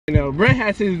You know, Brett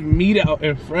has his meat out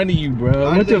in front of you,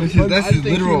 bro. What the fuck? That's his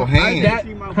literal hand.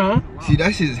 Huh? See,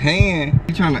 that's his hand.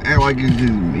 He trying to act like it's his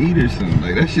meat or something.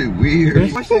 Like, that shit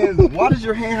weird. My question is, why does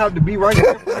your hand have to be right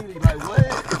there for me? Like, what? You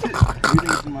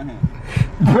think it's in my hand?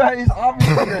 Bro, it's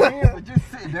obviously your hand, but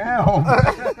just sit down.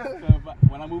 So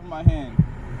when I move my hand,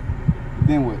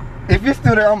 then what? If it's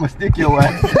still there, I'm gonna stick your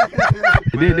ass.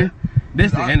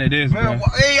 This the end of this, bro.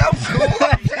 Hey, I'm cool.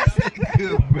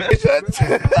 Good, bro.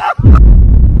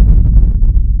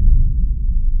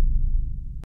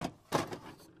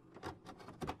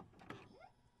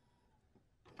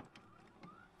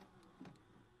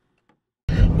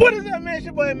 What is up, man? It's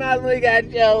your boy MylesMilly got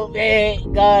yo,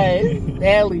 man. Guys,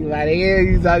 Stanley, right here.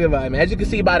 You talking about, man? As you can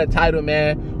see by the title,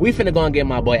 man, we finna go and get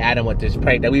my boy Adam with this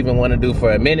prank that we've been wanting to do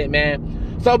for a minute, man.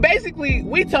 So basically,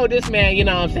 we told this man, you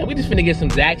know what I'm saying, we just finna get some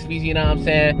Zaxby's, you know what I'm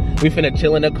saying? We finna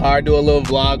chill in the car, do a little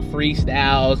vlog,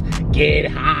 freestyles,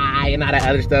 get high, and all that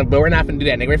other stuff. But we're not finna do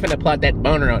that, nigga. We're finna plug that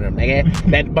boner on him,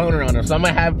 nigga. That boner on him. So I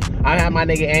have my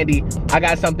nigga Andy. I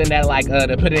got something that like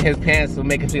to put in his pants to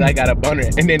make him feel like I got a boner.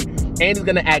 And then Andy's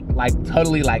gonna act like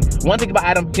totally like, one thing about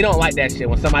Adam, he don't like that shit.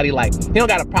 When somebody like, he don't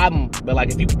got a problem, but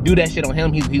like if you do that shit on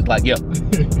him, he's like, yo.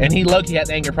 And he low-key has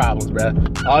anger problems, bro.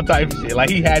 All type of shit. Like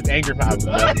he has anger problems,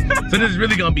 bro. So this is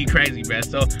really gonna be crazy, bro.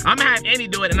 So I'm gonna have Andy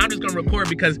do it, and I'm just gonna record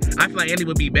because I feel like Andy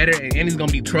would be better, and Andy's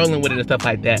gonna be trolling with it and stuff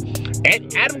like that.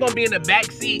 And Adam gonna be in the back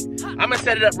seat. I'm gonna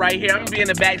set it up right here. I'm gonna be in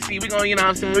the back seat. We gonna, you know what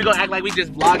I'm saying? We gonna act like we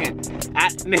just vlogging.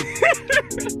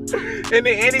 And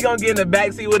then Andy gonna get in the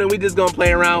back seat with him. We just gonna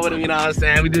play around with him, you know what I'm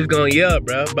saying? We just gonna yell,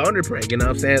 bro. Boner prank, you know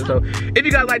what I'm saying? So if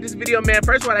you guys like this video, man,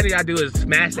 first of all, I think y'all do is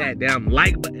smash that damn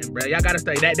like button, bro. Y'all gotta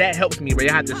start that helps me, bro.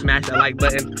 Y'all have to smash that like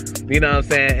button, you know what I'm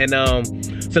saying? And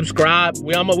subscribe.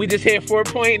 We just hit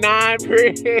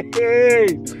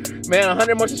 4.9, man.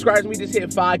 100 more subscribers. We just hit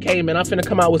 5K, man. I'm finna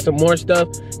come out with some more stuff.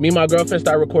 Me and my girlfriend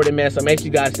start recording, man. So make sure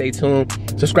you guys stay tuned.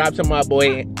 Subscribe to my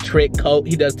boy Trick Coat.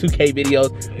 He does 2K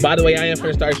videos. By the way, I am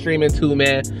finna start streaming too,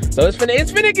 man. So it's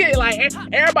finna get like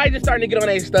everybody just starting to get on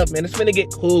their stuff, man. It's finna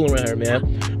get cool around here, man.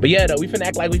 But yeah, though, we finna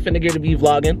act like we finna get to be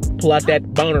vlogging. Pull out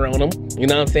that boner on them. You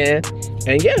know what I'm saying?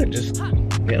 And yeah, just.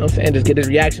 You know what I'm saying? Just get his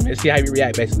reaction and see how he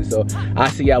react, basically. So I'll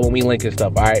see y'all when we link and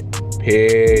stuff, all right?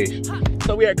 Peace.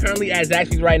 So we are currently at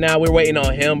Zaxby's right now. We're waiting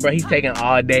on him, bro. He's taking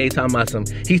all day, talking about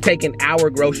he's taking our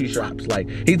grocery shops. Like,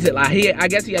 I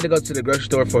guess he had to go to the grocery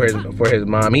store for his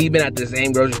mom. He's been at the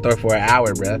same grocery store for an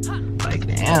hour, bro. Like,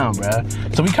 damn, bro.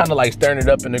 So we kind of like stirring it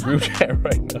up in the group chat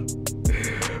right now.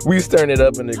 We stirring it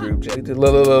up in the group chat.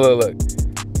 Look.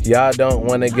 Y'all don't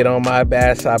want to get on my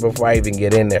bad side before I even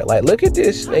get in there. Like, look at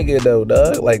this nigga though,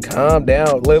 dog. Like, calm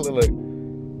down. Look.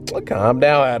 Calm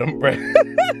down, Adam, bro.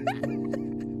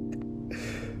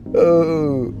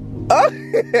 Oh,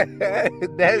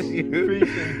 that's you.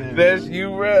 That's you,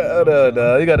 bro.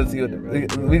 No. You gotta see what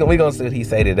we gonna see what he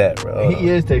say to that, bro. He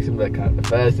is taking that kind of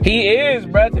fast. He is,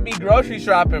 bro, to be grocery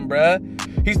shopping, bro.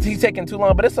 He's taking too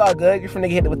long, but it's all good. You're finna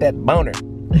get hit with that boner.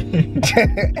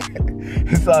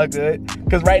 It's all good.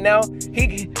 Cause right now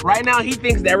he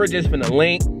thinks that we're just finna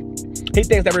link. He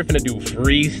thinks that we're finna do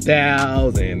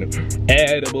freestyles and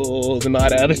edibles and all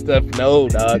that other stuff. No,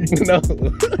 dog. No.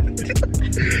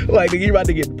 Like, you're about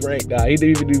to get pranked, dog. He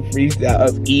didn't even do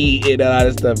freestyles, eat and all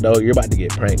that stuff. No, you're about to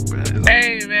get pranked, bro.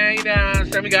 Hey, man, you know what I'm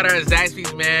saying? We got our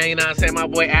Zaxby's, man. You know what I'm saying? My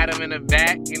boy Adam in the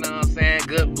back. You know what I'm saying?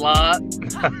 Good vlog.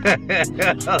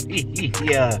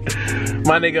 Yeah.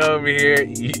 My nigga over here.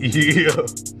 Yeah.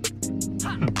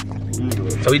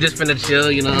 So we just finna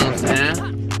chill, you know what I'm saying?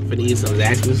 Finna eat some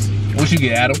Zaxby's. What you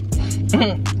get, Adam?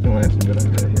 What?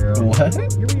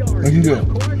 What you do?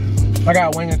 I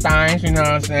got wing and thighs, you know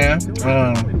what I'm saying?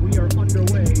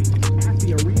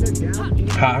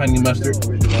 Hot honey mustard.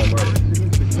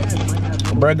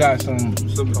 Bro got some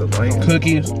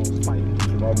cookies.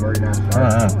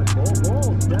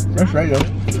 That's right, yo.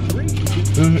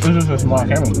 This is a small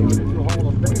camera. Who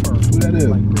that is?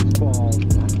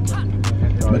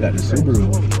 We got the Subaru.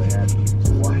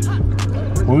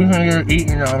 We here eating,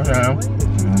 you know what I'm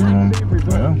saying?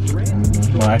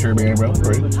 Well, I sure being, bro.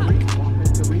 Great.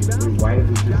 Why did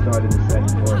it just start in the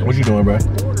second quarter? What you doing, bro?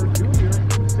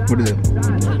 What is it?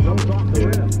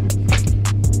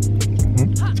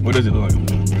 What does it look like?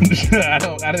 I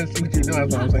didn't see what you're doing.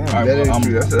 That's what I'm saying. Right,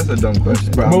 that's a dumb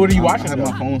question, bro. But what are you watching? I have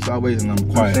my phone sideways and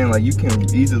I'm saying like you can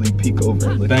easily peek over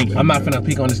and look. Thank you. I'm not finna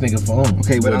peek on this nigga phone.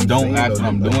 Okay, but don't ask what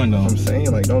I'm doing though. I'm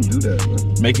saying like don't do that, bro.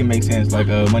 Make it make sense, like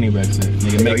Moneybag said.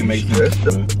 Nigga, make it make sense.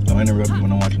 Don't interrupt me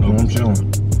when I'm watching over. I'm chilling.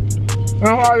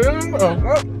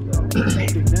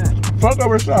 Fuck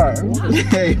over side.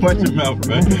 Hey, watch your mouth,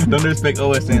 man. Don't respect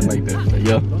OSN like that.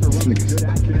 Yo.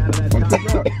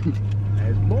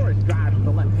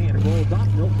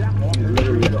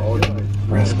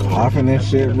 Laughing and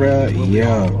shit, bro.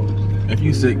 Yeah. If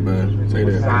you sick, bro, say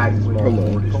that. Hold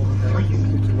on. Yo,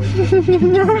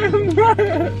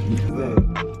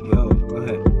 go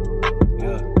ahead.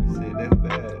 Yeah. You said that's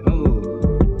bad. Oh.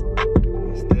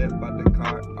 Step by the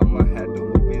car, I'ma have to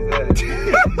whoop his ass.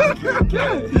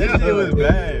 That shit was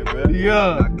bad, bro.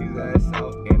 Yeah. Knock his ass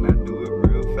out and I do it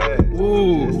real fast.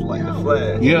 Ooh. Just like the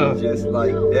Flash. Yeah. Just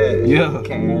like that. Yeah.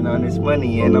 Carrying on this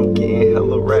money and I'm getting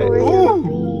hella racks.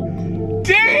 Ooh.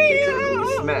 Damn.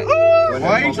 Smack.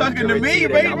 Why you talking to me,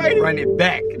 baby? Run it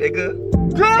back, nigga.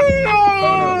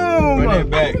 Damn. Run it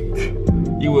back.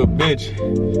 You a bitch.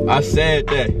 I said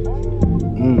that.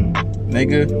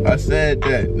 Nigga, I said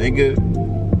that, nigga.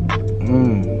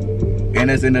 And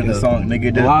that's the end of the song,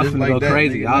 nigga. I was Just finna like go that,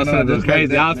 crazy. nigga. I was finna go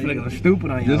crazy. I was nigga. finna go stupid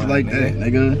on you. Just like that,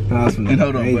 nigga. And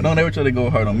hold on, but don't ever try to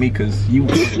go hard on me, cause you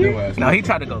was your ass. No, he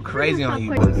tried to go crazy on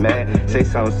you. Was mad, say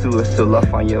something to us, still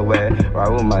off on your ass.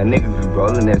 Ride with my niggas, we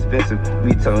rollin' expensive.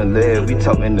 We totin' lead, we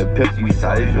talkin' the pimps. You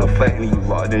decided you flat when you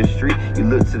walked in the street. You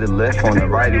look to the left, on the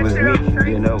right, it was me.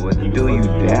 You know what to do, you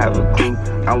didn't have a clue.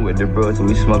 I'm with the bros and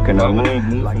we smoking on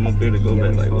moon. Like I'm there to go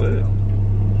back, like what?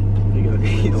 I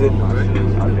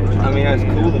mean, that's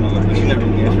cool and all, but you never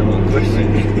answer my question.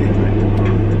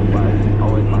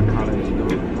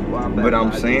 But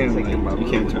I'm saying, like, you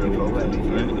can't turn it off.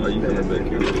 Are you coming back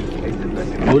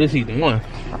here? What is he doing?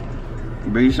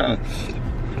 But he's trying to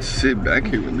sit back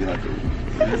here with me like a...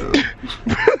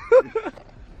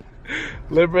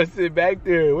 Let bro sit back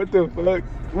there. What the fuck?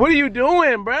 What are you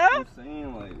doing, bro? I'm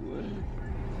saying, like, what?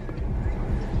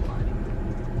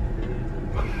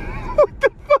 What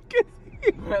the fuck is he?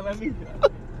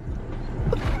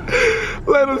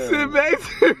 Let him sit back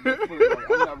there.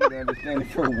 I'm not really understanding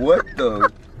for what, though.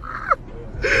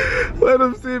 Let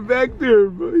him sit back there,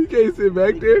 bro. You can't sit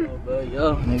back there.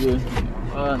 Yo, nigga.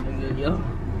 Nigga, yo.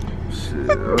 Shit,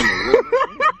 I don't know what.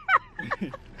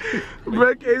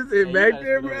 Bro can't sit back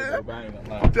there, bro.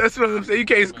 That's what I'm saying. You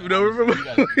can't scoot over from a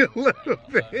little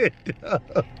bit.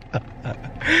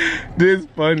 This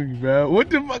funny, bro. What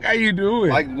the fuck are you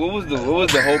doing? Like, what was the whole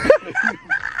point of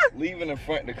leaving the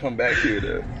front to come back here,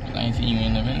 though? I ain't seen you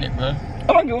in a minute, bro. I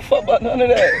don't give a fuck about none of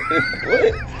that.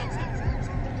 What?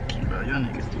 Bro, y'all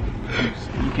niggas,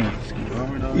 you can't scoot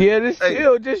over though. Yeah, just Hey,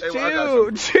 chill, just hey,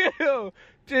 well, chill,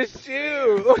 just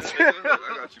chill. I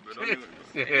got you, but don't even...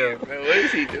 Chill. Man, what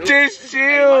is he doing? Just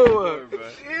chill. Lock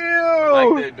Chill.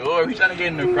 Lock that door. If he trying to get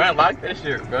in the front, lock that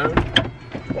shit, bro.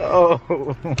 Oh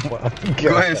my god.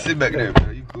 Go ahead and sit back there,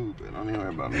 bro. You cool, but don't even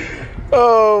worry about me.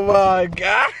 Oh my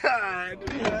god.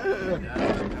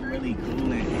 I'm really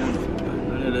cool and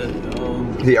none of that, yo.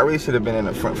 See, I really should have been in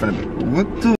the front. What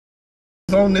the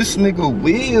f on this nigga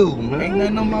wheel, man? Ain't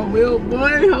nothing on my wheel,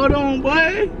 boy. Hold on,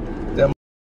 boy.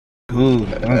 Cool.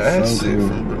 That's so cool.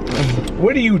 Bro.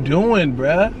 What are you doing,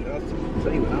 bruh?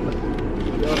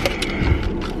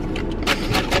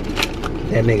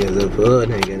 That nigga's a hood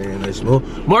nigga, man. Let's move.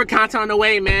 More content on the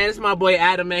way, man. It's my boy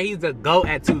Adam, man. He's the GOAT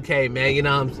at 2K, man. You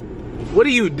know what I'm saying? What are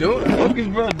you doing? What is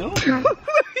bro doing? What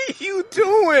are you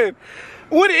doing?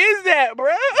 What is that,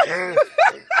 bruh?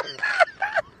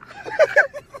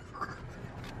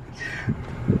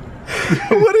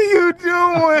 What are you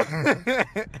doing?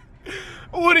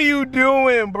 What are you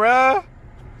doing, bruh?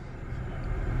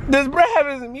 Does bruh have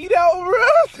his meat out,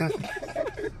 bruh?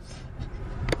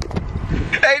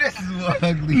 Hey, this is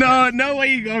ugly. No way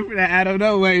you going for that, Adam.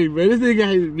 No way, bro. This nigga got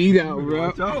his meat out, bro.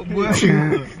 Watch out, boy.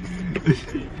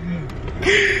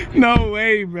 No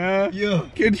way, bro. Yeah.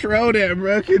 Control that,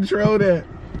 bro. Control that.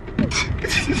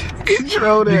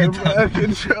 Control that, bro.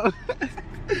 Control that.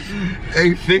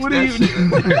 Hey, fix What that are you shit.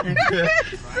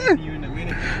 You in a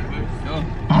minute, bro.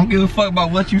 I don't give a fuck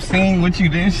about what you seen, what you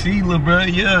didn't see, lil' bro.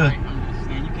 Yeah. I'm just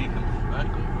saying, you can't come back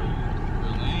there,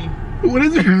 bro. What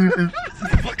is it? What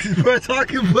the fuck is bro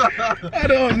talking about? I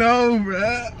don't know,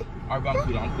 bro. Alright,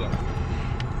 I'm cool.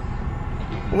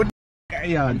 What the f are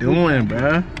y'all doing,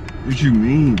 bro? What you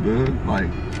mean, bro? Like,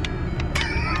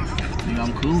 Nigga,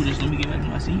 I'm cool. Just let me get back in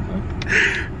my seat, bro.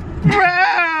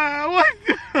 Bruh, what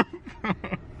the fuck?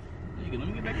 Nigga, let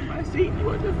me get back in my seat.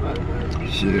 What the fuck, bro?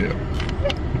 shit.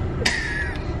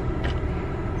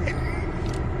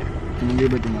 Let me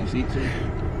get back in my seat, too.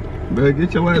 Bro,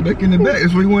 get your ass back in the back.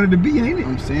 That's where you wanted to be, ain't it?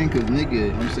 I'm saying, cause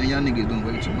nigga, y'all niggas doing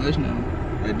way too much now.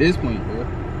 At this point, bro.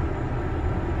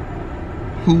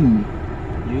 Who?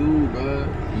 You, bro.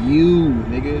 You,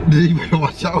 nigga. You better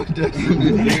watch out with that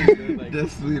sweet, that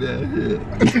sweet ass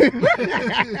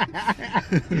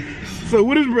shit. So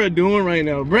what is bro doing right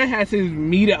now? Bro has his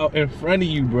meat out in front of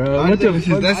you, bro. What the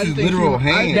fuck? That's his literal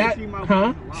hand.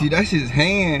 Huh? See, that's his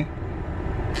hand.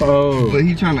 Oh. But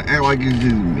he trying to act like it's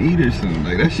just meat or something.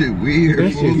 Like, that shit weird.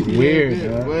 That shit's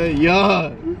weird, bro.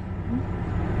 Y'all.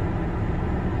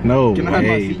 No Can I have my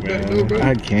way, seat bro. back though, bro?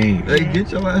 I can't. Hey,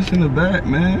 get your ass in the back,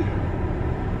 man.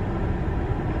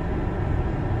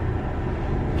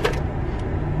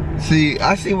 See,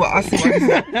 I see why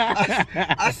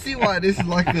this is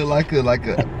like a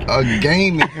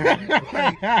game. Like,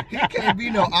 he can't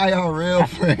be no IRL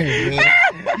friend, man.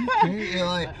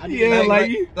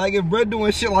 Like if bro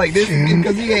doing shit like this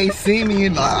because he ain't seen me,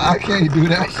 and I can't do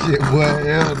that shit. Boy,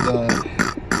 hell no.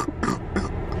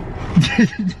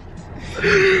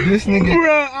 This nigga,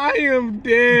 bro, I am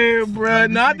dead, bro.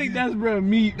 No, I think that's bro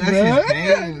meat, bro. That's his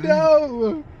hand.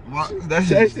 No, that's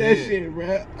that head. shit,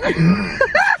 bro.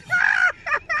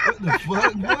 What the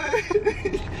fuck, boy?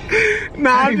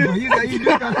 Nah, hey, bro, you do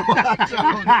gotta watch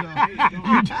out,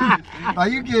 though.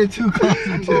 You get too close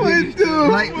to it.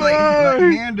 Like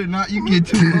hand or not, you get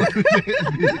too close to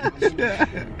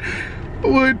it.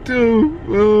 What the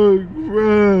fuck,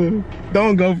 bro?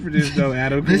 Don't go for this though,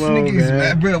 Adam. Come this on, nigga's man.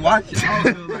 mad, bro. Watch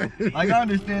it. Like I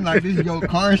understand, like this is your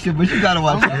car and shit, but you gotta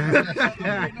watch it.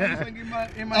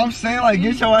 I'm saying, like,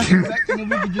 get your ass back and then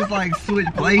we can just like switch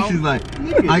places, like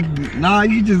nah,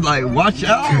 you just like watch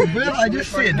out, bro. Like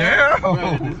just sit down.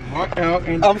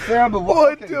 I'm saying, but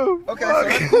What the okay, so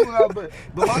that's cool, but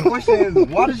my question is,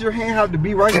 why does your hand have to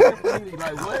be right there for me?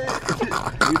 Like what?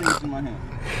 You think it's in my hand?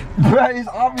 Bro, it's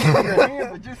obviously your hand,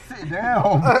 but just sit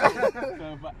down.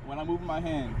 So when I move my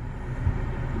hand,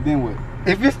 then what?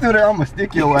 If you're still there, I'm gonna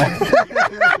stick your ass.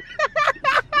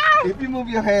 If you move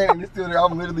your hand and it's still there,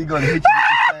 I'm literally gonna hit you with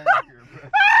the stand here,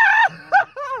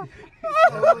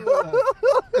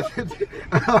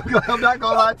 bro. I'm not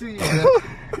gonna lie to you, man.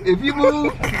 If you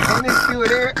move and it's still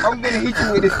there, I'm gonna hit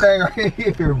you with this thing right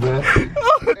here, bro.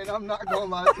 And I'm not gonna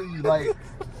lie to you, like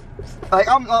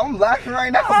I'm laughing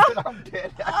right now, but I'm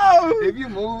dead. If you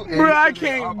move, bro, I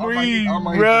can't breathe,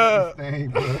 bro.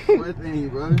 What thing,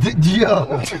 bro? Yo,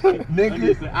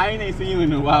 nigga. I ain't seen you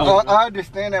in a while. I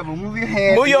understand that, but move your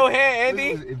hand. Move your hand,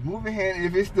 Andy. Move your hand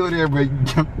if it's still there, bro.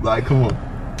 Like, come on.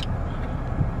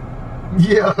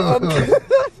 Yeah.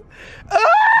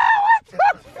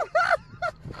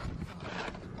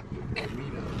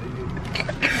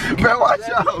 Bro, watch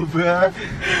out, bro.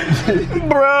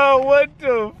 Bro, what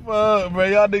the fuck, bro?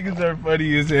 Y'all niggas are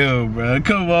funny as hell, bro.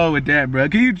 Come on with that, bro.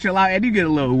 Can you chill out? And you get a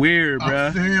little weird, bro.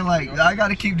 I'm saying, like, I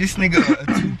gotta keep this nigga a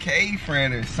 2K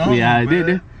friend or something. Yeah, I bro.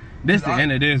 did. This the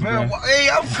end of this, bro. Hey,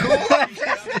 I'm cool.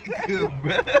 Good,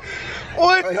 bro.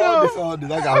 What Hey, the? hold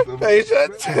this, I got some. Hey,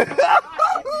 shut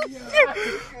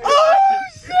Oh,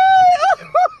 shit.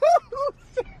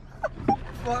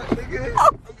 Fuck, nigga. I'm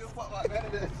gonna fuck my man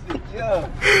in that shit, yeah.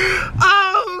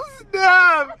 Oh,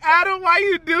 snap. Adam, why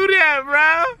you do that,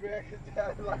 bro?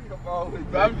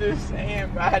 I'm just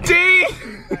saying, bro.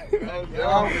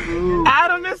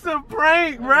 Adam, it's a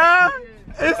prank, bro.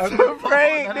 It's a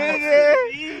prank, nigga.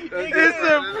 It's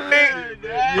a prank.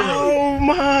 Oh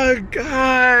my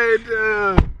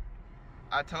god.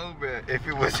 I told bro if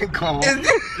it wasn't calm.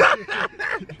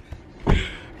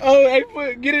 Oh, hey,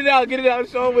 get it out,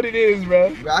 show him what it is,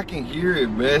 bro. Bro, I can hear it,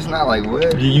 bro. It's not like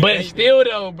what? But still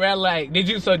though, bro, like, did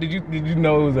you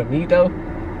know it was a meat though?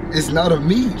 It's not a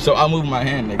meat. So I moved my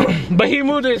hand, nigga. But he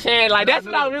moved his hand, like, that's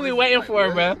what I was really waiting for,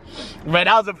 bro. Bro,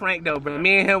 that was a prank though, bro.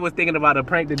 Me and him was thinking about a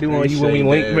prank to do on you when we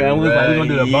linked, bro. And we was like, we're gonna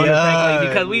do the bonus prank, like,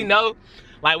 because we know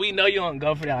you don't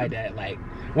go for that like that. Like,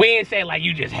 we ain't saying like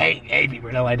you just hate people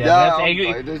or nothing like that. Yeah,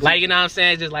 like, you know what I'm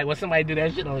saying? Just like when somebody do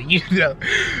that shit on you, though.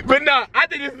 But no, I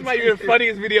think this is like the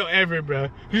funniest video ever, bro.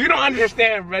 You don't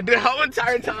understand, bro. The whole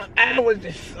entire time, Adam was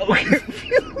just so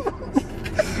confused.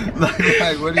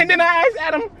 And then I asked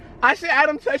Adam, I said,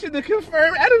 Adam, touch it to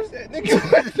confirm. Adam said, nigga,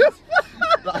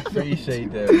 I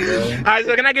appreciate that, bro. Alright,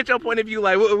 so can I get your point of view?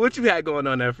 Like, what you had going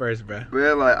on there first, bro?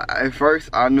 Bro, like, at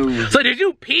first I knew it was... So did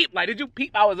you peep? Like,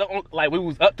 I was up, like, we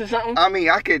was up to something? I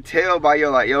mean, I could tell by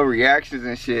your reactions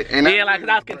and shit. And yeah, like, cause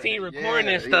I was continuing recording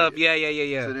and stuff. Yeah.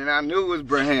 So then I knew it was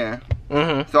Brahan.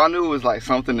 Mm-hmm. So I knew it was like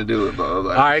something to do with bro.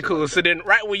 Like, alright, cool. So then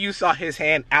right when you saw his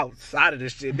hand outside of the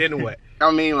shit, then what?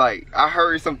 I mean, like, I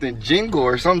heard something jingle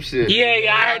or some shit.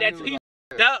 Yeah, I heard that too. He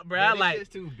up, bro. Like,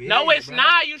 no, it's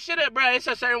not. You should have, bro. It's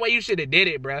a certain way you should have did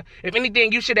it, bro. If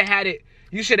anything, you should have had it.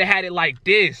 You should have had it like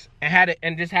this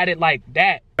and just had it like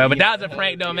that. But that was a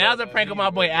prank, though, man. That was a prank on my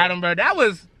boy Adam, bro. That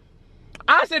was.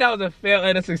 I say that was a fail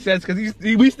and a success because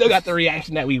we still got the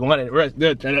reaction that we wanted.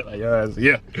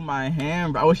 Yeah. My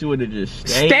hand, bro. I wish you would have just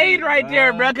stayed right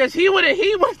there, bro. Because he was.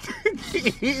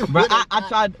 Bro,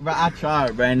 I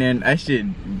tried, bro. And then that shit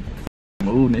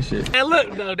moving and shit. And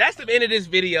look, though, that's the end of this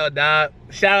video, dog.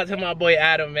 Shout out to my boy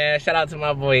Adam, man. Shout out to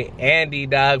my boy Andy,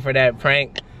 dog, for that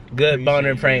prank. Good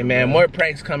boner prank, man. More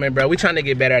pranks coming, bro. We trying to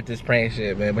get better at this prank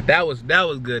shit, man. But that was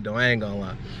good, though. I ain't gonna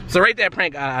lie. So rate that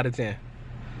prank out of 10.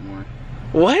 1.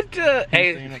 What the?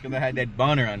 Hey, because I had that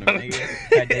boner on them. Nigga.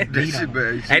 Had that beat on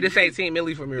them. Hey, just say Team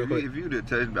Millie for me real quick. If you did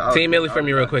touch me, Team Millie for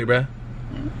me real quick, bro.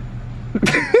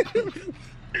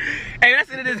 Hey, that's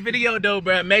the end of this video, though,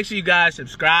 bro. Make sure you guys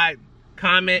subscribe,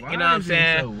 comment, you know what I'm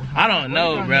saying? I don't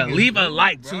know, bro. Leave a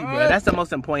like, too, bro. That's the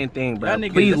most important thing, bro.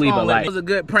 Please leave a like. It was a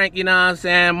good prank, you know what I'm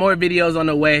saying? More videos on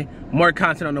the way, more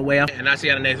content on the way. And I'll see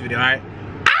you on the next video, all right?